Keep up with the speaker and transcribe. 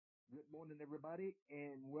morning, everybody,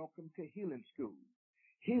 and welcome to Healing School.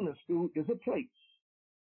 Healing School is a place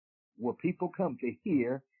where people come to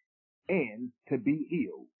hear and to be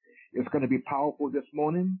healed. It's going to be powerful this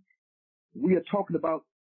morning. We are talking about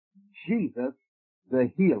Jesus,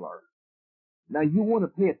 the healer. Now, you want to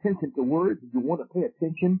pay attention to words. You want to pay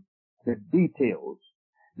attention to details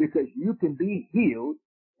because you can be healed,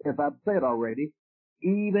 as I've said already,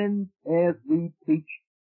 even as we teach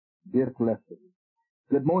this lesson.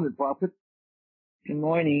 Good morning, Prophet. Good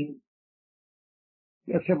morning.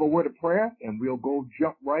 Let's have a word of prayer and we'll go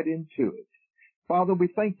jump right into it. Father, we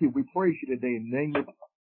thank you. We praise you today in the name of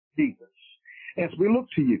Jesus. As we look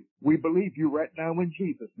to you, we believe you right now in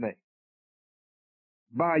Jesus' name.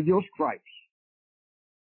 By your stripes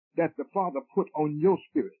that the Father put on your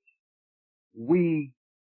spirit, we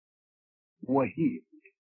were healed.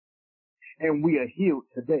 And we are healed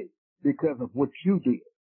today because of what you did.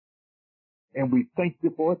 And we thank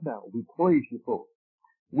you for it now. We praise you for it.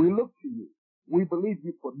 We look to you. We believe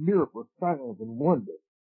you for miracles, signs, and wonders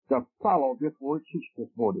to follow this word teach this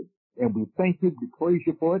morning. And we thank you. We praise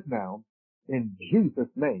you for it now. In Jesus'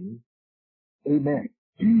 name, amen.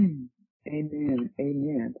 Amen. Amen.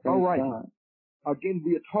 Praise All right. God. Again,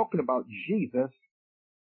 we are talking about Jesus,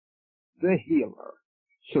 the healer.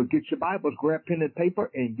 So get your Bibles, grab pen and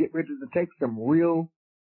paper, and get ready to take some real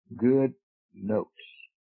good notes.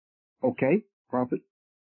 Okay, Prophet?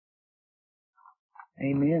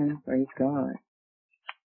 Amen. Praise God.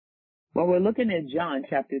 Well, we're looking at John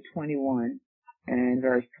chapter 21 and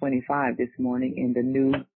verse 25 this morning in the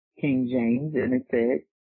New King James, and it says,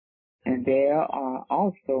 "And there are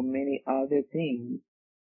also many other things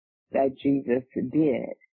that Jesus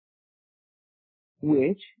did,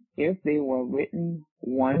 which, if they were written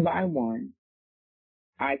one by one,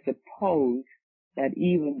 I suppose that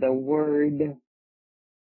even the world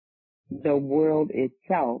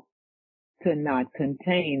itself could not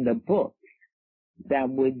contain the books that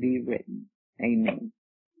would be written." Amen.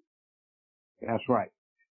 That's right.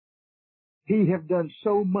 He have done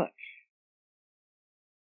so much.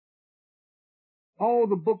 All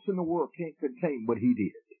the books in the world can't contain what he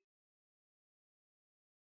did.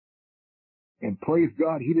 And praise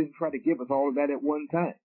God, he didn't try to give us all of that at one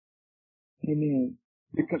time. Amen.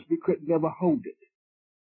 Because we could never hold it.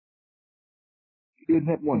 Isn't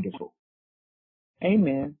that wonderful?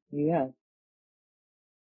 Amen. Yes.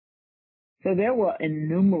 So there were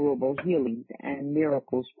innumerable healings and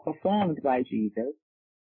miracles performed by Jesus,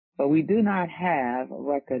 but we do not have a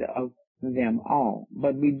record of them all.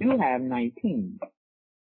 But we do have 19.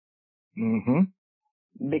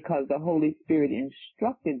 Because the Holy Spirit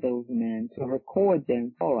instructed those men to record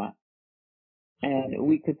them for us, and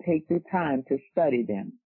we could take the time to study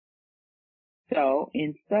them. So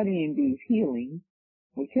in studying these healings,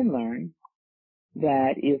 we can learn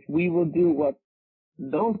that if we will do what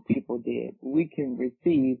those people did, we can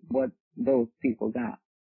receive what those people got.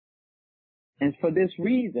 And for this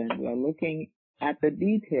reason, we're looking at the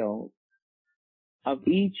details of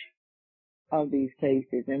each of these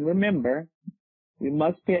cases. And remember, we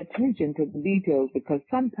must pay attention to the details because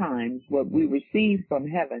sometimes what we receive from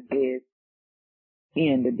heaven is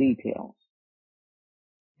in the details.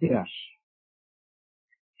 Yes.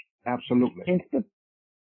 Absolutely.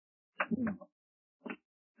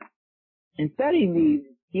 In studying these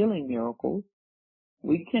healing miracles,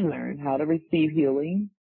 we can learn how to receive healing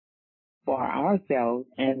for ourselves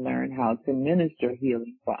and learn how to minister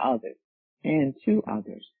healing for others and to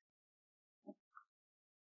others.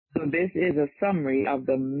 So this is a summary of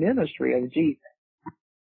the ministry of Jesus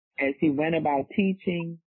as he went about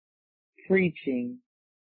teaching, preaching,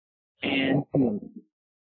 and healing.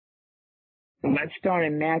 So let's start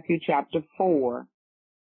in Matthew chapter 4,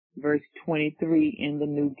 verse 23 in the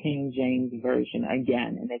New King James Version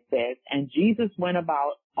again. And it says, "And Jesus went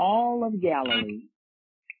about all of Galilee,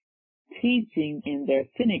 teaching in their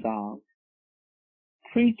synagogues,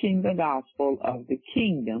 preaching the gospel of the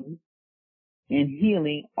kingdom, and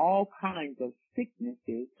healing all kinds of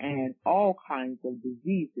sicknesses and all kinds of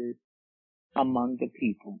diseases among the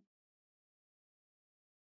people."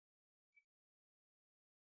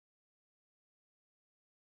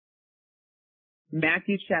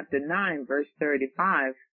 Matthew chapter 9, verse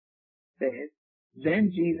 35 says,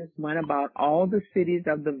 "Then Jesus went about all the cities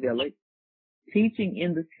of the village, teaching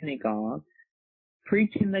in the synagogues,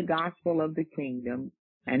 preaching the gospel of the kingdom,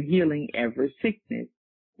 and healing every sickness,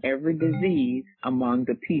 every disease among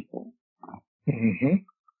the people."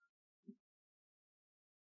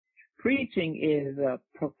 Preaching is a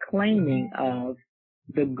proclaiming of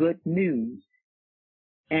the good news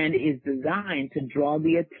and is designed to draw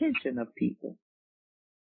the attention of people.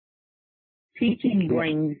 Teaching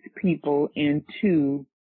brings people into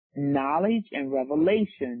knowledge and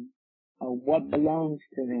revelation of what belongs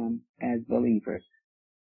to them as believers.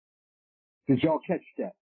 Did y'all catch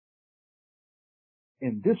that?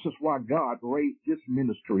 And this is why God raised this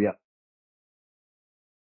ministry up.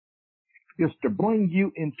 It's to bring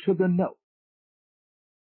you into the know.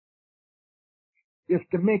 It's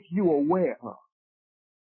to make you aware of.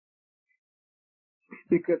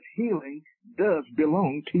 Because healing does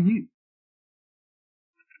belong to you.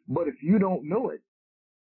 But if you don't know it,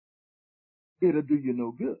 it'll do you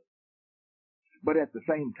no good. But at the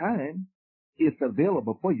same time, it's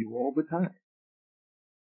available for you all the time.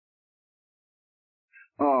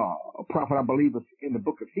 A prophet, I believe, is in the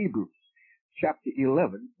book of Hebrews, chapter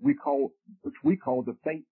 11, which we call the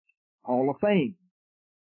Faith Hall of Fame.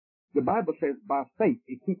 The Bible says by faith.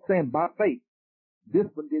 It keeps saying by faith. This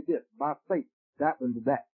one did this. By faith, that one did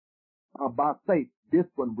that. By faith, this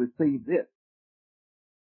one received this.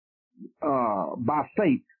 By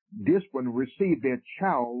faith, this one received their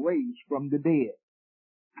child raised from the dead.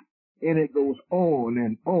 And it goes on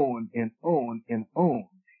and on and on and on.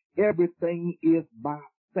 Everything is by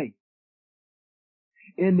faith.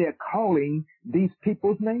 And they're calling these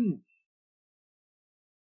people's names.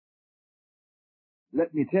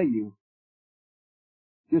 Let me tell you,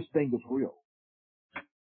 this thing is real.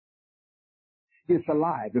 It's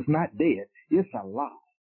alive. It's not dead. It's alive.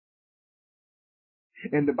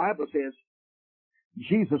 And the Bible says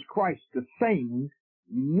Jesus Christ the same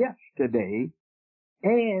yesterday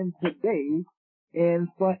and today and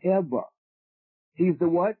forever. He's the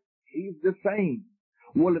what? He's the same.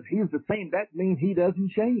 Well, if he's the same, that means he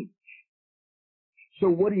doesn't change. So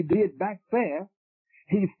what he did back there,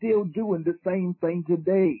 he's still doing the same thing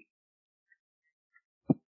today.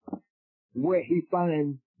 Where he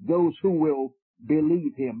finds those who will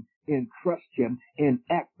believe him and trust him and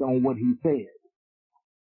act on what he said.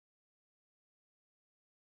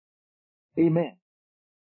 Amen.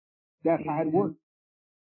 That's how it works.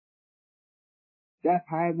 That's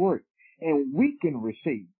how it works. And we can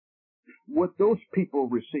receive what those people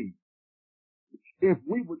received if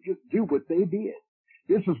we would just do what they did.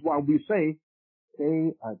 This is why we say,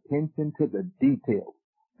 pay attention to the details.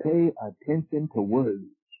 Pay attention to words.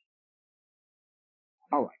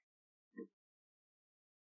 All right.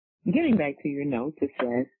 Getting back to your notes, it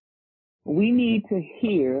says, we need to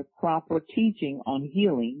hear proper teaching on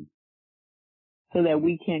healing so that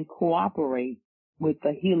we can cooperate with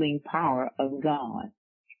the healing power of God.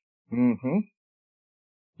 Mm-hmm.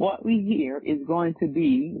 What we hear is going to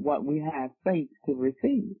be what we have faith to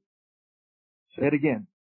receive. Say it again.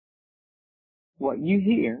 What you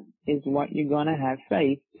hear is what you're going to have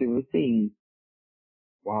faith to receive.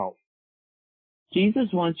 Wow. Jesus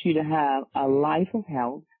wants you to have a life of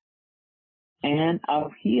health and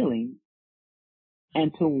of healing.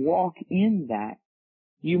 And to walk in that,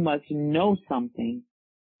 you must know something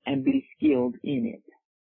and be skilled in it.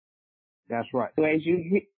 That's right. So as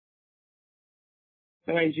you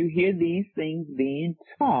hear these things being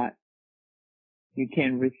taught, you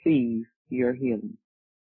can receive your healing.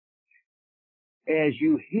 As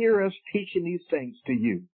you hear us teaching these things to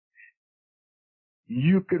you,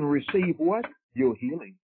 you can receive what? Your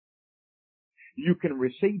healing. You can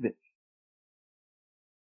receive it.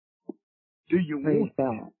 Do you want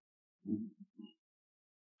that?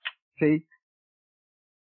 See?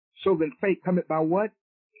 So then faith cometh by what?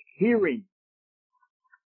 Hearing.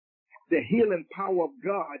 The healing power of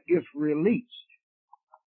God is released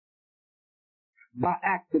by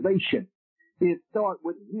activation. It starts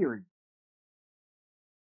with hearing.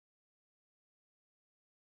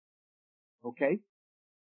 Okay?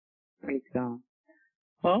 Praise God.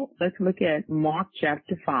 Well, let's look at Mark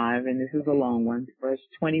chapter 5, and this is a long one, verse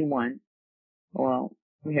 21. Well,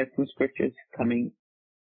 we have two scriptures coming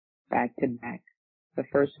back to back. The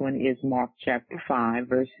first one is Mark chapter 5,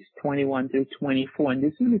 verses 21 through 24, and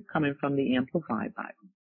this one is coming from the Amplified Bible.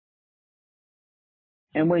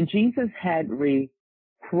 And when Jesus had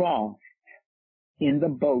recrossed in the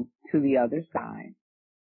boat to the other side,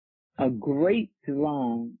 a great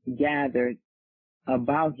throng gathered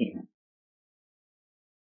about him,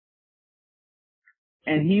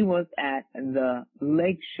 and he was at the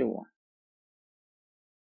lake shore.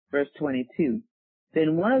 Verse 22.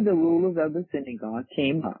 Then one of the rulers of the synagogue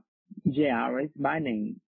came up, Jairus by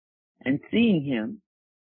name, and seeing him,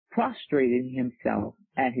 prostrated himself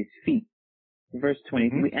at his feet. Verse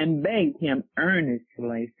 23. And begged him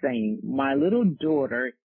earnestly, saying, my little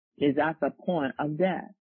daughter is at the point of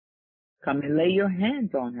death. Come and lay your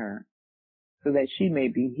hands on her, so that she may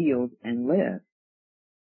be healed and live.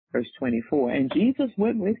 Verse 24. And Jesus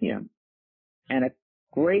went with him, and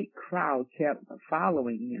Great crowds kept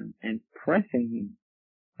following him and pressing him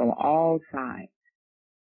from all sides,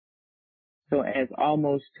 so as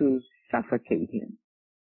almost to suffocate him.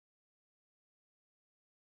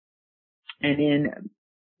 And in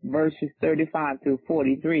verses 35 through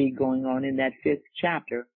 43, going on in that 5th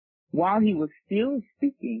chapter, while he was still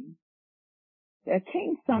speaking, there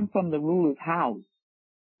came some from the ruler's house,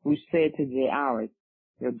 who said to Jairus,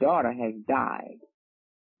 "Your daughter has died.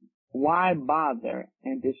 Why bother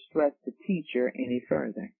and distress the teacher any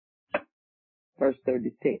further?" Verse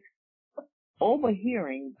 36.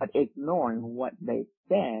 Overhearing but ignoring what they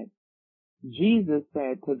said, Jesus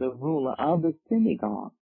said to the ruler of the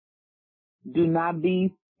synagogue, "Do not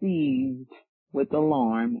be seized with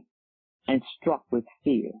alarm and struck with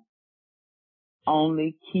fear.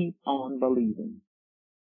 Only keep on believing."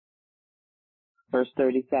 Verse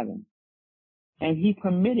 37. And he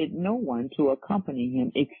permitted no one to accompany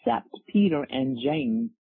him except Peter and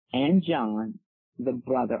James and John, the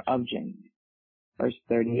brother of James. Verse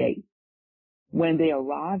 38. When they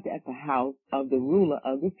arrived at the house of the ruler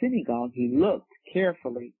of the synagogue, he looked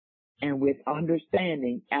carefully and with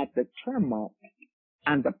understanding at the tumult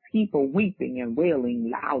and the people weeping and wailing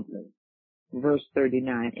loudly. Verse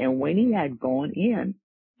 39. And when he had gone in,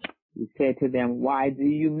 he said to them, "Why do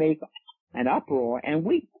you make an uproar and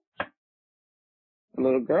weep? The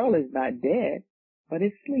little girl is not dead, but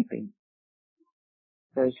is sleeping."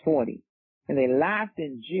 Verse 40. And they laughed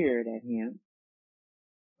and jeered at him,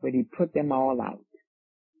 but he put them all out.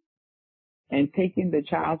 And taking the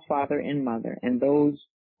child's father and mother and those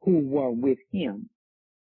who were with him,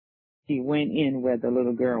 he went in where the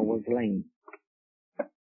little girl was laying.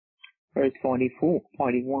 Verse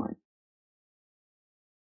 41.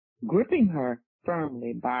 Gripping her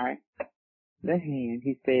firmly by the hand,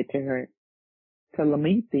 he said to her,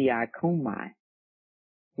 "Talitha cumi,"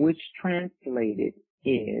 which translated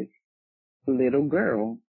is, "Little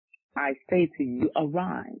girl, I say to you,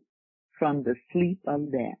 arise from the sleep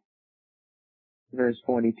of death." Verse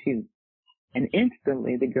 42. And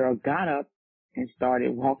instantly the girl got up and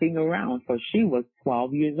started walking around, for she was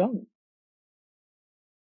 12 years old.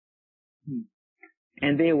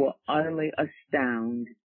 And they were utterly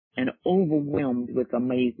astounded and overwhelmed with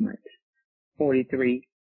amazement. 43.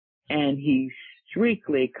 And he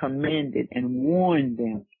strictly commanded and warned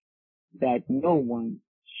them that no one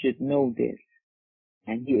should know this.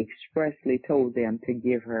 And he expressly told them to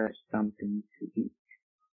give her something to eat.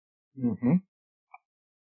 Mm-hmm.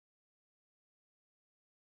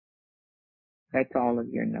 That's all of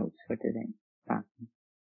your notes for today.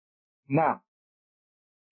 Now,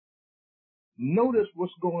 notice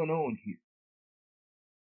what's going on here.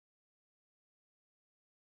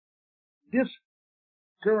 This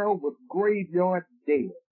girl was graveyard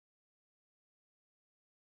dead.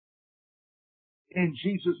 And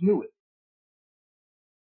Jesus knew it.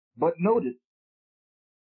 But notice,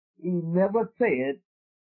 he never said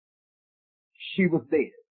she was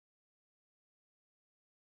dead.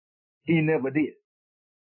 He never did.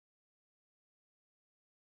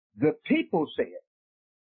 The people said,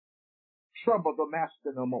 "Trouble the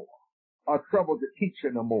master no more," or "Trouble the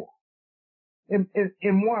teacher no more." And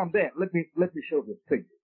while I'm there, let me show this to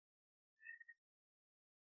you.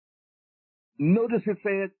 Notice it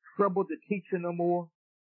said, "Trouble the teacher no more."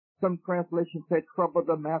 Some translations say, "Trouble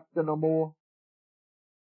the master no more."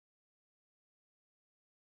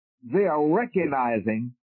 They are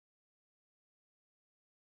recognizing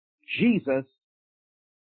Jesus'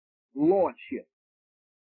 lordship,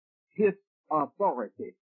 his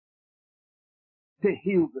authority to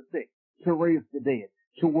heal the sick, to raise the dead,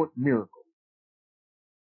 to work miracles.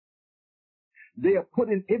 They are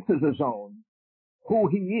putting emphasis on who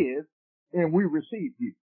he is, and we receive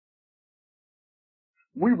you.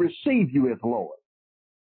 We receive you as Lord.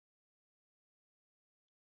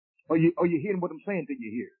 Are you hearing what I'm saying to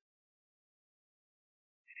you here?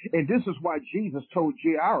 And this is why Jesus told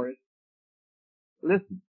Jairus,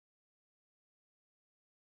 "Listen,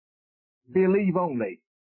 believe only.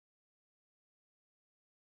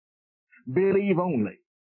 Believe only.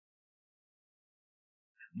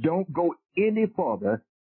 Don't go any further.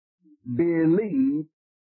 Believe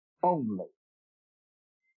only."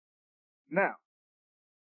 Now,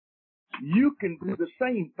 you can do the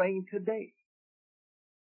same thing today.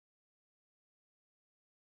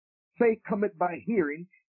 Faith cometh by hearing.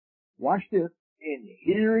 Watch this. And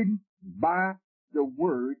hearing by the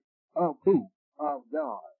word of who? Of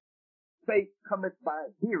God. Faith cometh by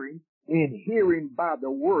hearing, and hearing by the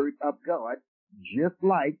word of God, just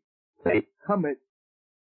like faith cometh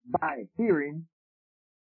by hearing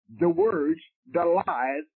the words, the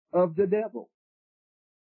lies of the devil.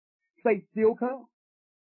 Faith still comes.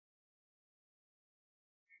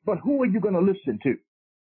 But who are you going to listen to?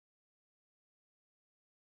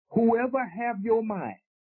 Whoever have your mind,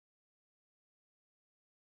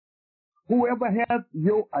 whoever has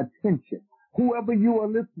your attention, whoever you are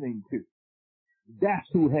listening to, that's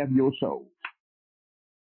who have your soul.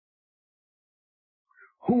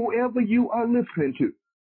 Whoever you are listening to.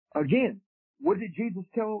 Again, what did Jesus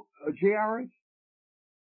tell Jairus?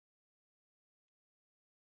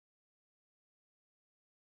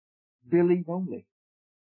 Believe only.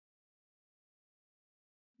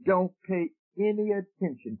 Don't pay any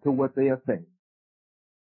attention to what they are saying.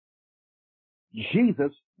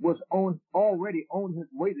 Jesus was already on his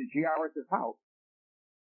way to Jairus' house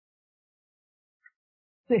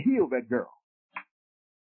to heal that girl.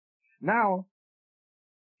 Now,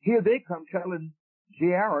 here they come telling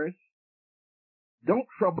Jairus, don't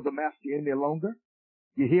trouble the master any longer.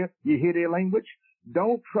 You hear their language?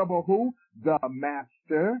 Don't trouble who? The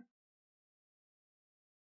master.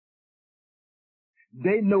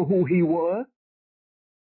 They know who he was.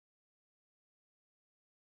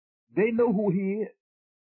 They know who he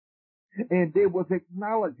is. And they was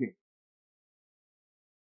acknowledging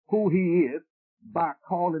who he is by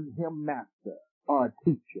calling him master or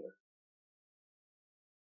teacher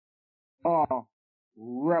or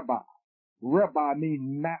rabbi. Rabbi means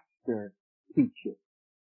master, teacher.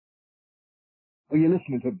 Are you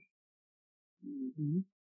listening to me? Mm-hmm.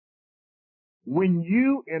 When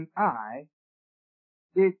you and I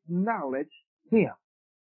acknowledge him.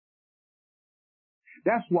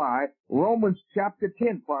 That's why Romans chapter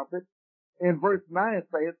 10, prophet, in verse 9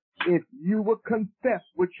 says, if you will confess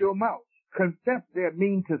with your mouth. Confess there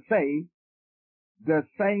means to say the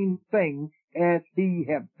same thing as he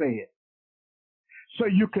have said. So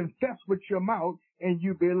you confess with your mouth and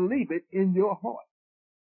you believe it in your heart.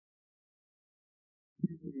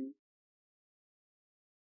 Mm-hmm.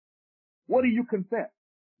 What do you confess?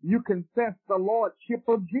 You confess the lordship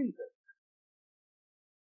of Jesus.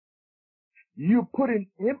 You put an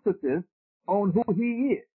emphasis on who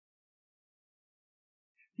he is.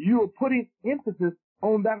 You are putting emphasis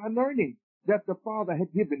on that anointing that the Father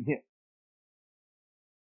had given him.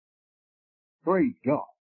 Praise God.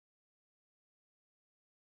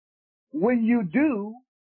 When you do,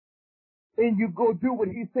 and you go do what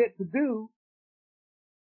he said to do,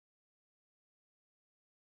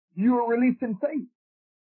 you are releasing faith.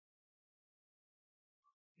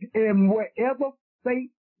 And wherever faith,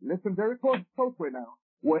 listen very closely now,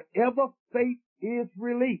 wherever faith is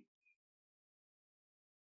released,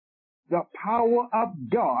 the power of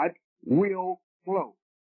God will flow.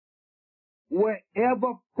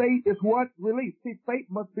 Wherever faith is what? Released. See, faith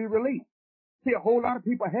must be released. See, a whole lot of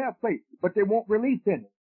people have faith, but they won't release in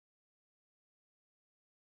it.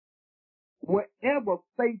 Wherever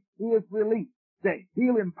faith is released, the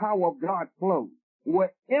healing power of God flows.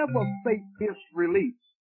 Wherever faith is released,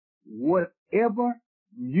 whatever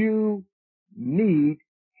you need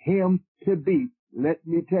him to be, let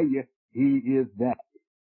me tell you, he is that.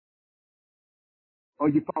 Are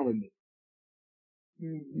you following me?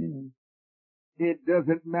 Mm-hmm. It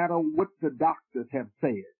doesn't matter what the doctors have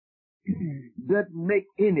said. Doesn't make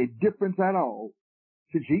any difference at all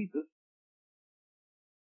to Jesus.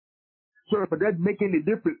 So if it doesn't make any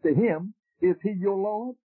difference to him, is he your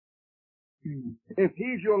Lord? If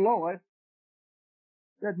he's your Lord,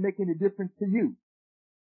 doesn't make any difference to you.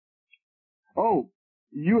 Oh,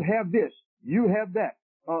 you have this, you have that,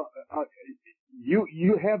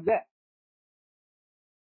 you have that.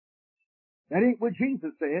 That ain't what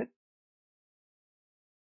Jesus said.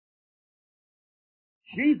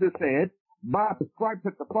 Jesus said, by the stripes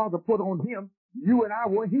that the Father put on him, you and I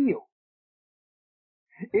were healed.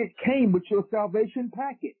 It came with your salvation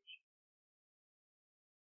package.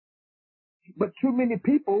 But too many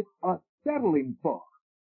people are settling for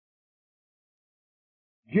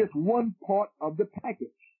just one part of the package.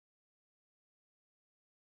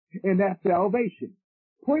 And that's salvation.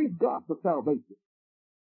 Praise God for salvation.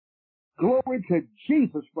 Glory to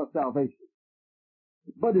Jesus for salvation.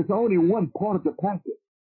 But it's only one part of the package.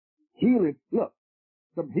 Healing, look,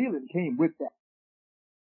 some healing came with that.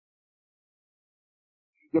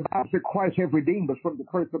 The Bible said Christ has redeemed us from the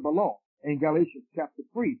curse of the law in Galatians chapter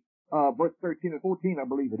 3, verse 13 and 14, I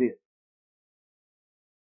believe it is.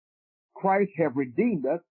 Christ has redeemed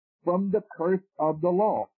us from the curse of the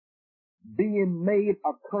law, being made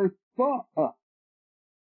a curse for us.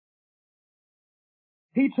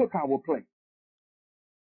 He took our place.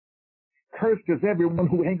 Cursed is everyone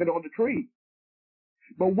who hangeth on the tree.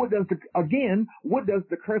 But what does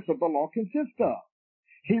the curse of the law consist of?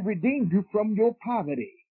 He redeemed you from your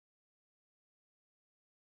poverty.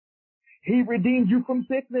 He redeemed you from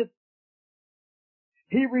sickness.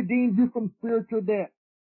 He redeemed you from spiritual death.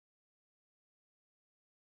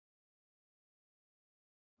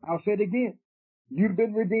 I'll say it again. You've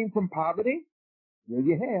been redeemed from poverty. There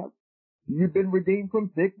you have. You've been redeemed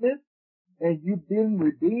from sickness, and you've been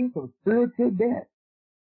redeemed from spiritual death.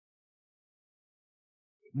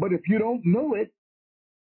 But if you don't know it,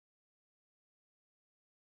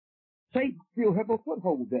 Satan still has a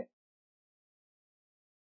foothold there.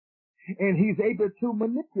 And he's able to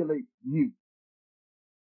manipulate you.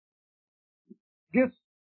 Just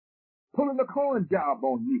pulling a corn job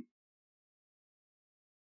on you.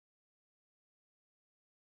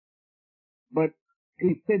 But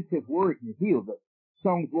he sent his word and healed us.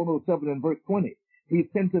 Psalms 107 and verse 20. He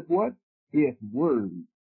sent us what? His word.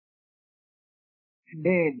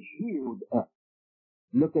 And healed us.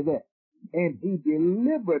 Look at that. And he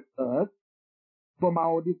delivered us from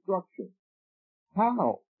our destruction.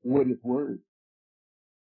 How? With his word.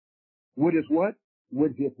 With his what?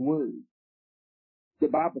 With his word. The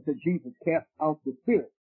Bible said Jesus cast out the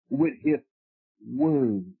spirit with his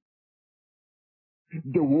word.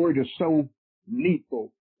 The word is so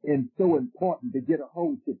needful and so important to get a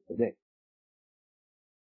hold of today.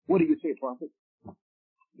 What do you say, prophet?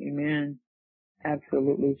 Amen.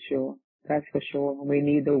 Absolutely sure. That's for sure. We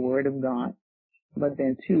need the word of God. But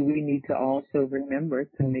then too, we need to also remember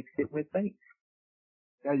to mix it with faith.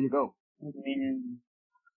 There you go. Amen.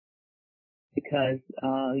 Because,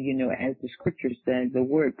 as the scripture says, the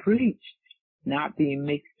word preached, not being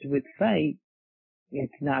mixed with faith,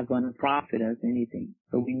 it's not going to profit us anything.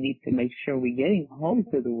 So we need to make sure we're getting home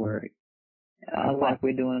to the word, like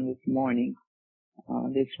we're doing this morning.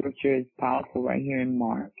 This scripture is powerful right here in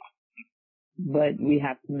Mark. But we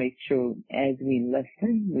have to make sure as we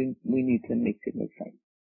listen, we need to mix it with faith.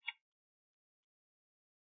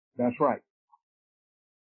 That's right.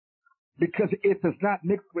 Because if it's not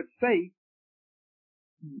mixed with faith,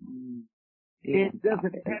 it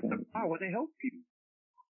doesn't have the power to help you.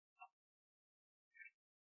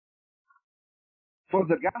 For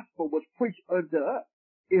the gospel was preached unto us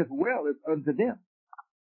as well as unto them.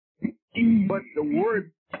 But the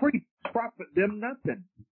word preached profit them nothing.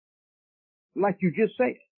 Like you just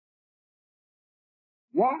said.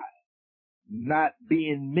 Why? Not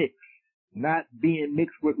being mixed. Not being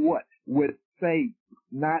mixed with what? With faith.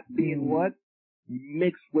 Not being what?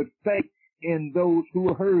 Mixed with faith in those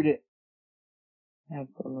who heard it.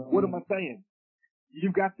 Absolutely. What am I saying?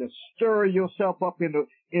 You got to stir yourself up in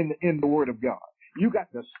the word of God. You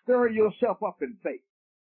got to stir yourself up in faith.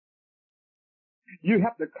 You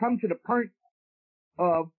have to come to the point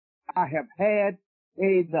of, I have had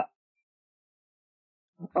enough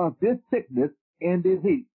of this sickness and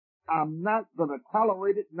disease. I'm not going to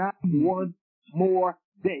tolerate it not one more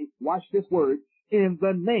day. Watch this word. In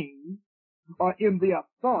the name or in the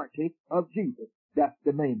authority of Jesus. That's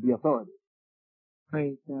the name, the authority.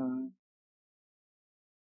 Praise God.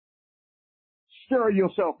 Stir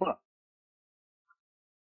yourself up.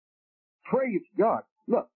 Praise God.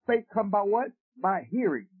 Look, faith come by what? By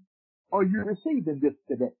hearing. Are you receiving this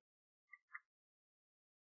today?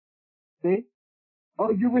 See?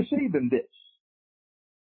 Are you receiving this?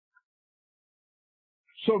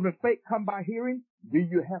 So the faith come by hearing. Do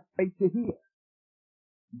you have faith to hear?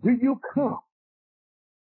 Do you come?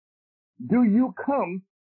 Do you come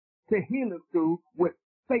to healing school with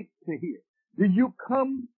faith to hear? Do you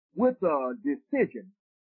come with a decision?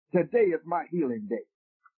 Today is my healing day.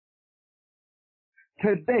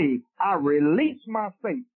 Today, I release my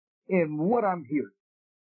faith in what I'm hearing.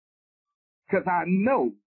 Because I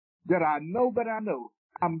know that I know that I know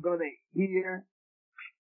I'm going to hear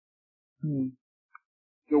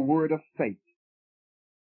the word of faith.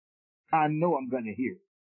 I know I'm going to hear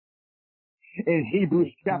it. In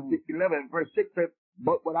Hebrews chapter 11, verse 6 says,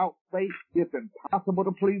 but without faith, it's impossible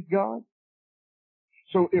to please God.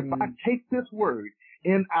 So if I take this word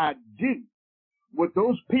and I do what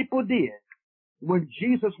those people did when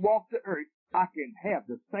Jesus walked the earth, I can have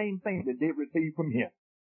the same thing that they received from him.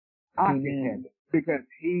 I can have it because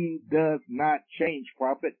he does not change,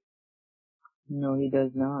 prophet. No, he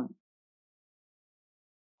does not.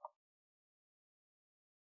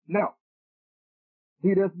 No,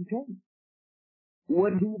 he doesn't change.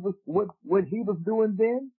 What he was doing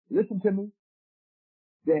then, listen to me,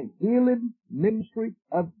 the healing ministry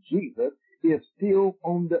of Jesus is still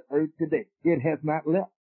on the earth today. It has not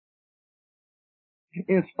left.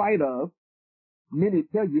 In spite of, many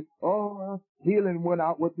tell you, oh, healing went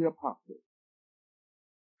out with the apostles.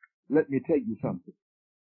 Let me tell you something.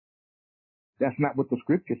 That's not what the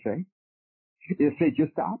scriptures say. It says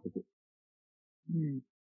just the opposite.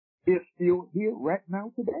 It's still here right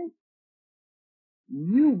now today.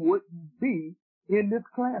 You wouldn't be in this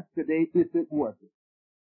class today if it wasn't.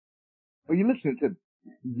 Are you listening to me?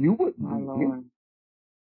 You wouldn't My be Lord.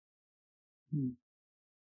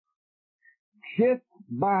 here just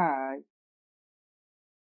by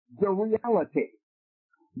the reality,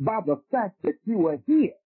 by the fact that you are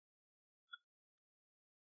here.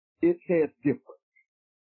 It says different.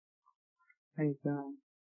 Praise God.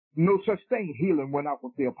 No such thing healing went out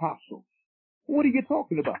with the apostles. What are you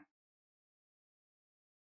talking about?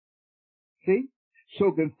 See?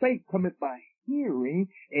 So then faith cometh by hearing,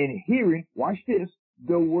 and hearing, watch this,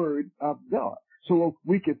 the word of God. So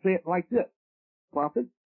we can say it like this, prophet.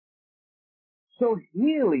 So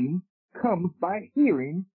healing comes by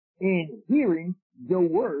hearing, and hearing the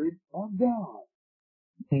word of God.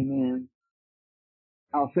 Amen.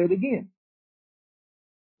 I'll say it again.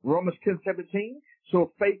 Romans 10:17.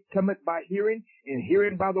 So faith cometh by hearing, and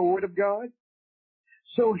hearing by the word of God.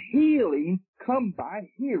 So healing come by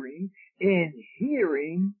hearing, and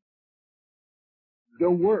hearing the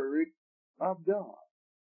word of God.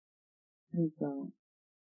 Praise God.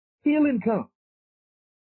 Healing comes.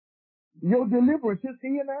 Your deliverance is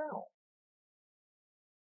here now.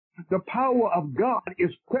 The power of God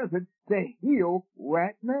is present to heal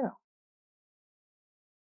right now.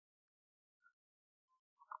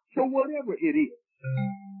 So whatever it is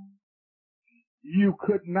you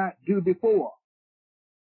could not do before,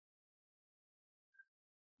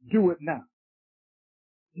 do it now.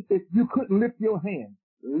 If you couldn't lift your hand,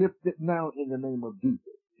 lift it now in the name of Jesus.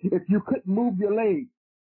 If you couldn't move your leg,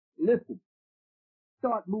 listen,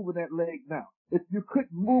 start moving that leg now. If you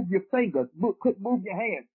couldn't move your fingers, couldn't move your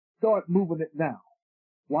hands, start moving it now.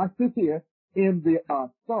 Watch this here. In the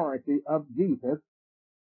authority of Jesus,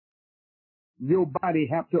 your body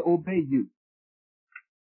have to obey you.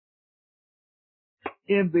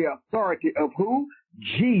 In the authority of who?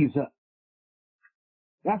 Jesus.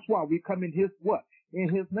 That's why we come in his what? In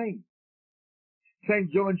his name.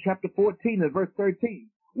 St. John chapter 14 and verse 13.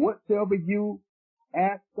 Whatsoever you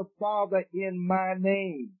ask the Father in my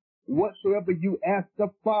name, whatsoever you ask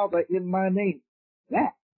the Father in my name,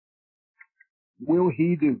 that will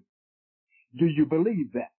he do. Do you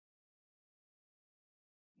believe that?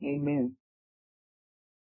 Amen.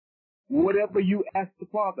 Whatever you ask the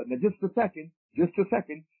Father. Now just a second.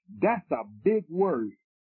 That's a big word.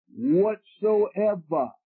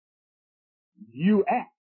 Whatsoever you ask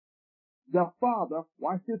the Father,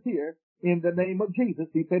 watch this here, in the name of Jesus.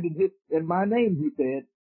 He said in my name, he said,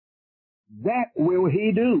 that will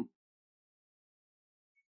he do.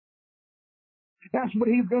 That's what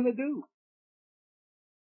he's going to do.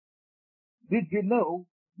 Did you know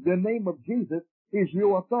the name of Jesus is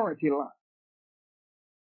your authority line?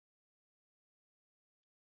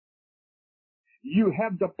 You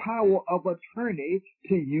have the power of attorney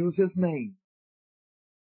to use his name.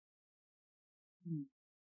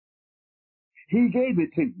 He gave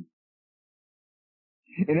it to you.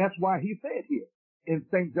 And that's why he said here in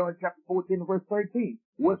St. John chapter 14 verse 13,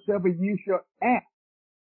 whatsoever you shall ask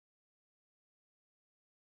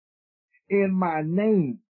in my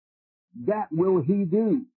name, that will he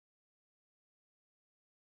do.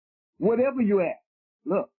 Whatever you ask.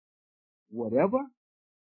 Look, whatever.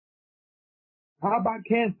 How about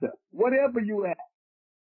cancer? Whatever you ask.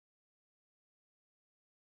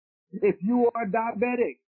 If you are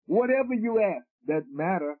diabetic, whatever you ask, doesn't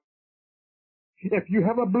matter. If you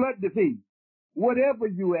have a blood disease, whatever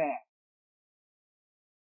you ask.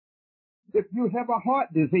 If you have a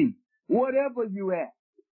heart disease, whatever you ask.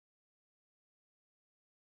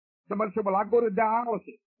 Somebody said, well, I go to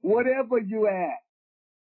dialysis. Whatever you ask.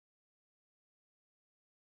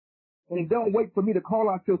 And don't wait for me to call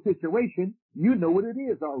out your situation. You know what it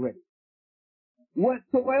is already.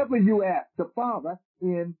 Whatsoever you ask the Father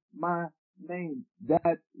in my name,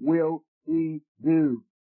 that will he do.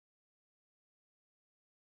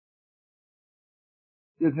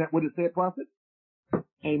 Isn't that what it said, prophet?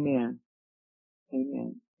 Amen.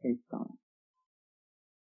 Amen. Praise God.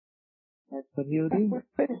 That's what he'll do.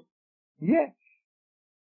 Yes.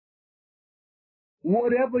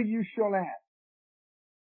 Whatever you shall ask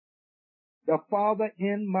the Father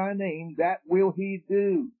in my name, that will he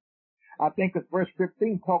do. I think it's verse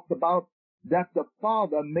 15 talks about that the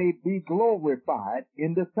Father may be glorified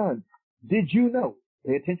in the Son. Did you know?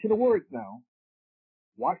 Pay attention to words now.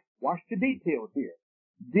 Watch the details here.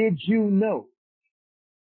 Did you know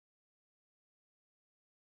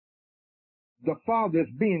the Father is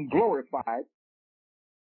being glorified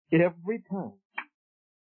every time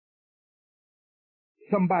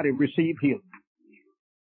somebody receive healing?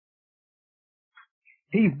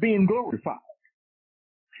 He's being glorified.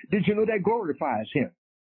 Did you know that glorifies him?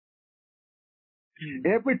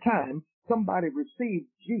 Every time somebody receives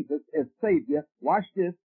Jesus as Savior, watch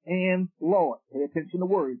this, and Lord, pay attention to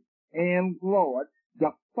words, and Lord,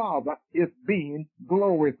 the Father is being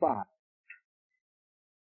glorified.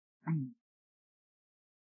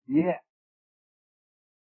 Yeah.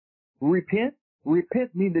 Repent.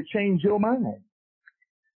 Repent means to change your mind.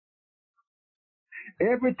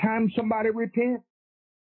 Every time somebody repents,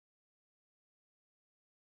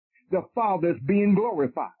 the Father is being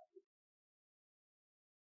glorified.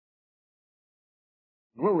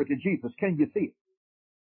 Glory to Jesus. Can you see it?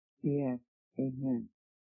 Yes. Amen.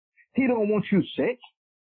 He don't want you sick.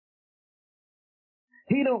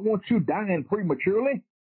 He don't want you dying prematurely.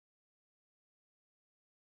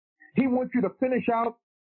 He wants you to finish out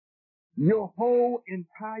your whole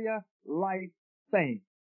entire life thing.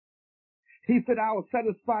 He said, I will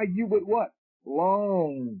satisfy you with what?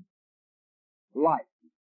 Long life.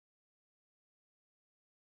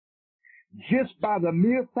 Just by the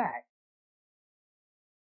mere fact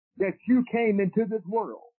that you came into this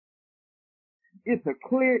world, it's a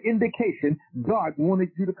clear indication God wanted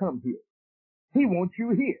you to come here. He wants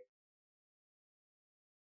you here.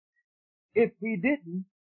 If he didn't,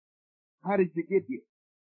 how did you get here?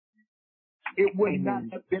 It would not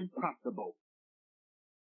have been possible.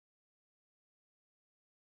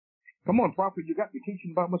 Come on, prophet, you got me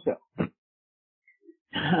teaching by myself.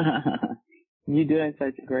 You're doing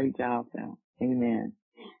such a great job, Sam. Amen.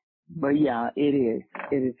 But yeah, it is.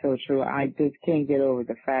 It is so true. I just can't get over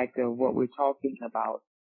the fact of what we're talking about,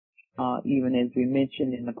 even as we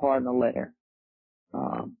mentioned in the Cardinal letter,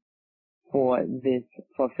 for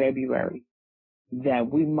February, that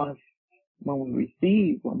we must, when we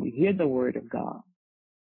hear the word of God,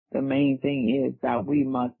 the main thing is that we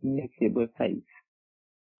must mix it with faith.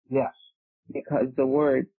 Yes. Because the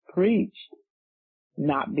word preached,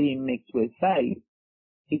 not being mixed with faith,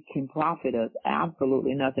 it can profit us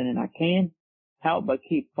absolutely nothing. And I can't help but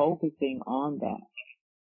keep focusing on that.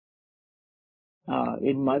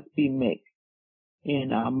 It must be mixed. In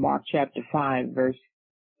Mark chapter 5, verse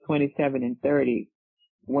 27 and 30,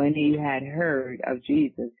 when he had heard of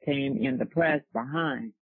Jesus, came in the press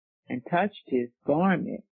behind and touched his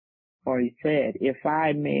garment. For he said, if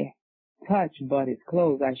I may touch but his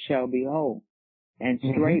clothes, I shall be whole. And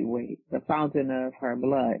straightway the fountain of her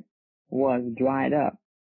blood was dried up,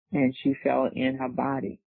 and she felt in her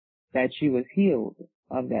body that she was healed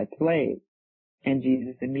of that plague. And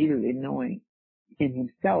Jesus, immediately knowing in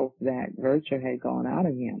himself that virtue had gone out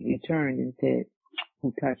of him, he turned and said,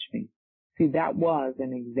 who touched me? See, that's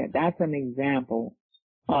an example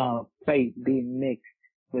of faith being mixed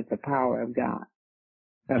with the power of God.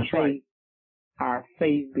 That's right. Our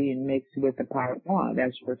faith being mixed with the power of God.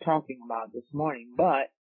 That's what we're talking about this morning. But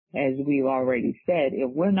as we've already said, if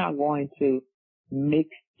we're not going to mix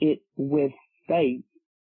it with faith,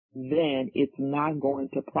 then it's not going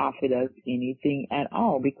to profit us anything at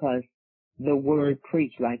all, because the word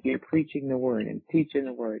preached, like you're preaching the word and teaching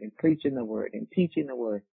the word and preaching the word and teaching the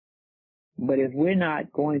word. But if we're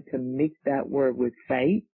not going to mix that word with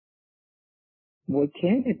faith, what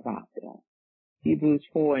can it profit us? Hebrews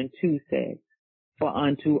 4:2 says, for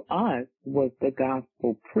unto us was the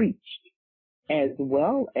gospel preached, as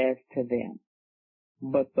well as to them.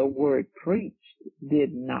 But the word preached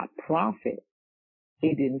did not profit.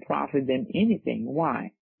 It didn't profit them anything.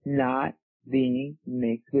 Why? Not being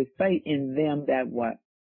mixed with faith in them that what?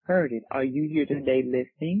 Heard it. Are you here today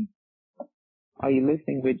listening? Are you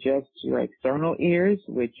listening with just your external ears,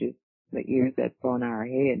 which is the ears that's on our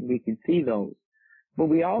head, and we can see those. But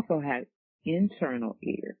we also have internal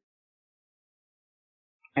ears.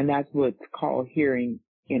 And that's what's called hearing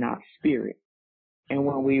in our spirit. And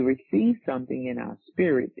when we receive something in our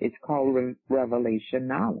spirit, it's called revelation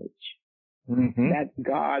knowledge. That's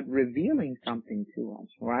God revealing something to us,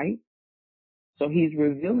 right? So he's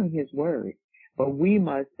revealing his word, but we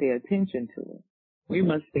must pay attention to it. We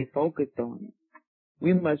must stay focused on it.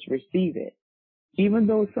 We must receive it, even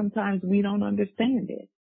though sometimes we don't understand it.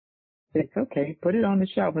 It's okay. Put it on the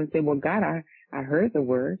shelf and say, well, God, I heard the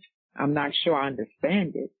word. I'm not sure I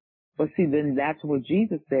understand it. But see, then that's what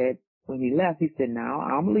Jesus said when he left. He said, now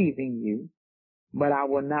I'm leaving you, but I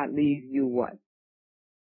will not leave you what?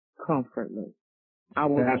 Comfortless. I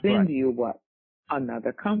will send you what?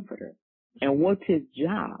 Another comforter. And what's his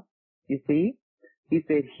job? You see? He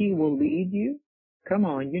said he will lead you. Come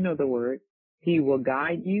on, you know the word. He will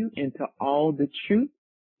guide you into all the truth.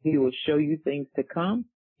 He will show you things to come.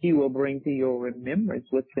 He will bring to your remembrance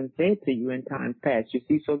what's been said to you in times past. You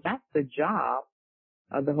see, so that's the job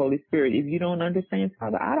of the Holy Spirit. If you don't understand,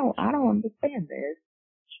 Father, I don't understand this.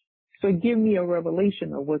 So give me a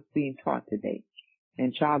revelation of what's being taught today.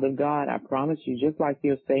 And child of God, I promise you, just like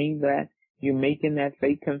you're saying that You're making that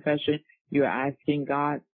faith confession. You're asking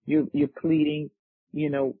God. You're pleading.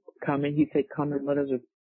 Coming. He said, "Come and let us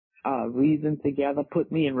reason together.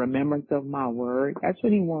 Put me in remembrance of my word." That's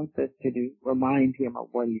what He wants us to do. Remind Him of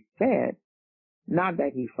what He said. Not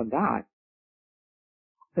that He forgot,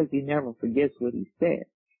 because He never forgets what He said.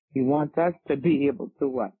 He wants us to be able to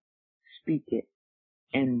what? Speak it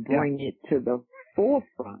and bring it to the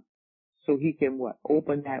forefront, so He can what?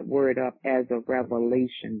 Open that word up as a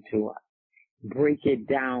revelation to us. Break it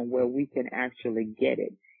down where we can actually get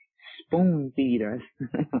it. Spoon feed us,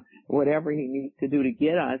 whatever He needs to do to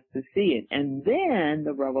get us to see it. And then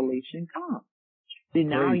the revelation comes. See,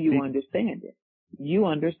 now you understand it. You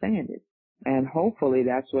understand it. And hopefully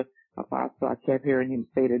that's what Apostle, I kept hearing him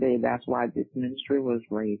say today, that's why this ministry was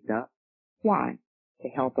raised up. Why? To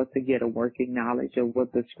help us to get a working knowledge of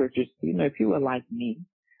what the scriptures, if you were like me,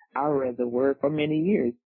 I read the word for many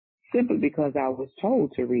years simply because I was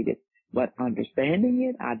told to read it. But understanding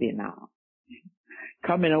it, I did not.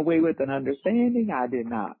 Coming away with an understanding, I did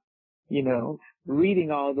not.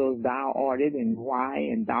 Reading all those thou artest and why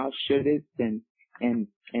and thou shouldest and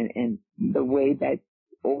the way that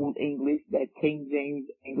old English, that King James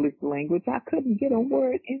English language, I couldn't get a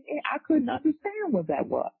word in it. I couldn't understand what that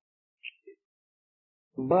was.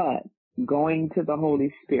 But going to the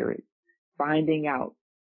Holy Spirit, finding out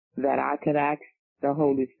that I could ask the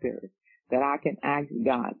Holy Spirit, that I can ask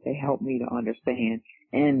God to help me to understand,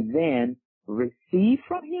 and then receive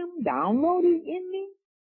from Him, downloading in me.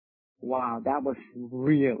 Wow, that was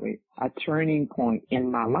really a turning point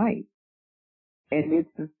in my life. And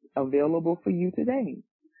it's available for you today.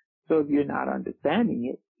 So if you're not understanding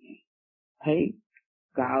it, hey,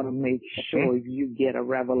 God will make sure you get a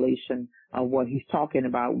revelation of what He's talking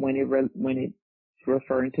about when it's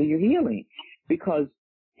referring to your healing. Because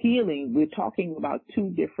healing, we're talking about two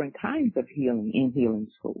different kinds of healing in healing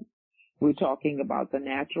school. We're talking about the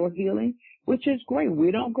natural healing, which is great.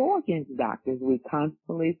 We don't go against doctors. We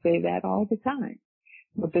constantly say that all the time.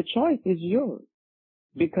 But the choice is yours,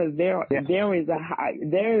 because there is a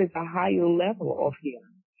higher level of healing,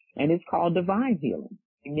 and it's called divine healing.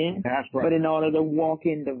 Amen. That's right. But in order to walk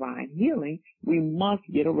in divine healing, we must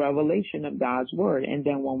get a revelation of God's word. And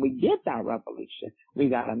then when we get that revelation, we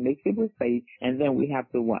got to mix it with faith, and then we have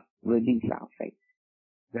to what? Release our faith.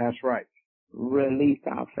 That's right. Release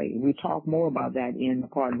our faith. We talk more about that in the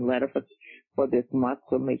partner letter for this month,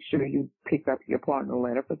 so make sure you pick up your partner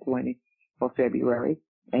letter for February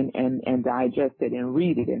and digest it and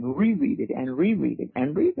read it and reread it and reread it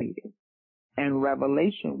and reread it. And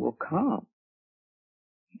revelation will come.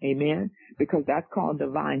 Amen? Because that's called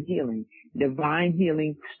divine healing. Divine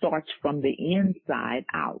healing starts from the inside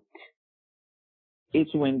out.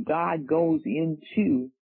 It's when God goes into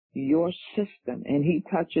your system and He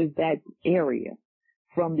touches that area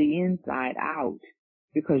from the inside out,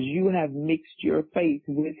 because you have mixed your faith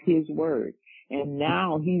with His word. And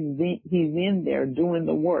now He's in there doing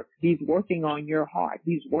the work. He's working on your heart.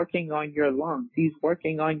 He's working on your lungs. He's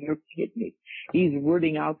working on your kidneys. He's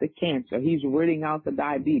rooting out the cancer. He's rooting out the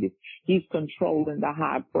diabetes. He's controlling the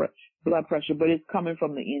high blood pressure, but it's coming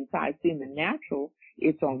from the inside. See, in the natural,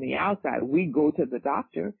 it's on the outside. We go to the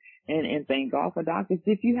doctor and thank God for doctors.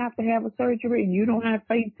 If you have to have a surgery and you don't have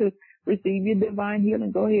faith to receive your divine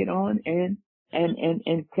healing, go ahead on and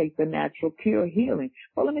take the natural cure healing.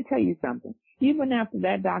 Well, let me tell you something. Even after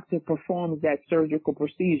that doctor performs that surgical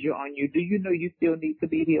procedure on you, do you know you still need to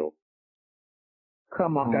be healed?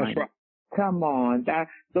 Come on. That's right. Come on.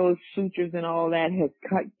 Those sutures and all that has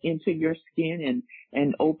cut into your skin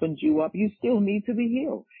and opened you up. You still need to be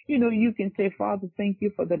healed. You can say, Father, thank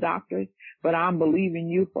you for the doctors, but I'm believing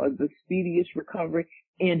you for the speediest recovery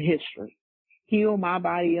in history. Heal my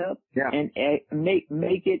body up and make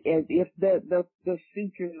it as if the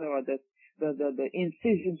sutures or the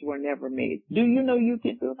incisions were never made. Do you know you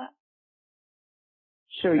can do that?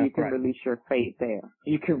 Sure, you can release your faith there.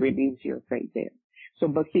 You can release your faith there. So,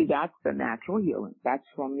 but see, that's the natural healing. That's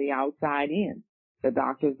from the outside in. The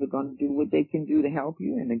doctors are going to do what they can do to help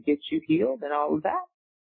you and to get you healed and all of that.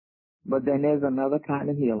 But then there's another kind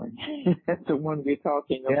of healing. That's the one we're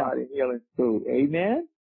talking about in healing school. Amen?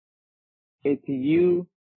 It's you.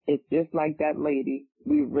 It's just like that lady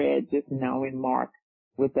we read just now in Mark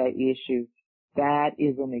with that issue. That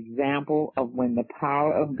is an example of when the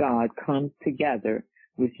power of God comes together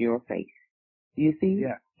with your faith. You see?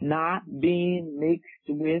 Yeah. Not being mixed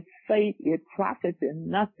with faith, it profits in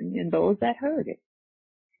nothing in those that heard it.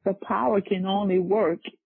 The power can only work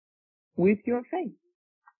with your faith.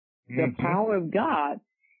 The power of God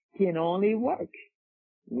can only work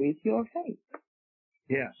with your faith.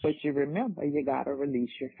 Yes. But you remember, you got to release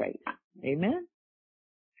your faith. Amen?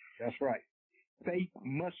 That's right. faith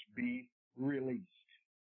must be released.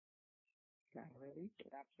 Gotta release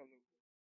it. Absolutely.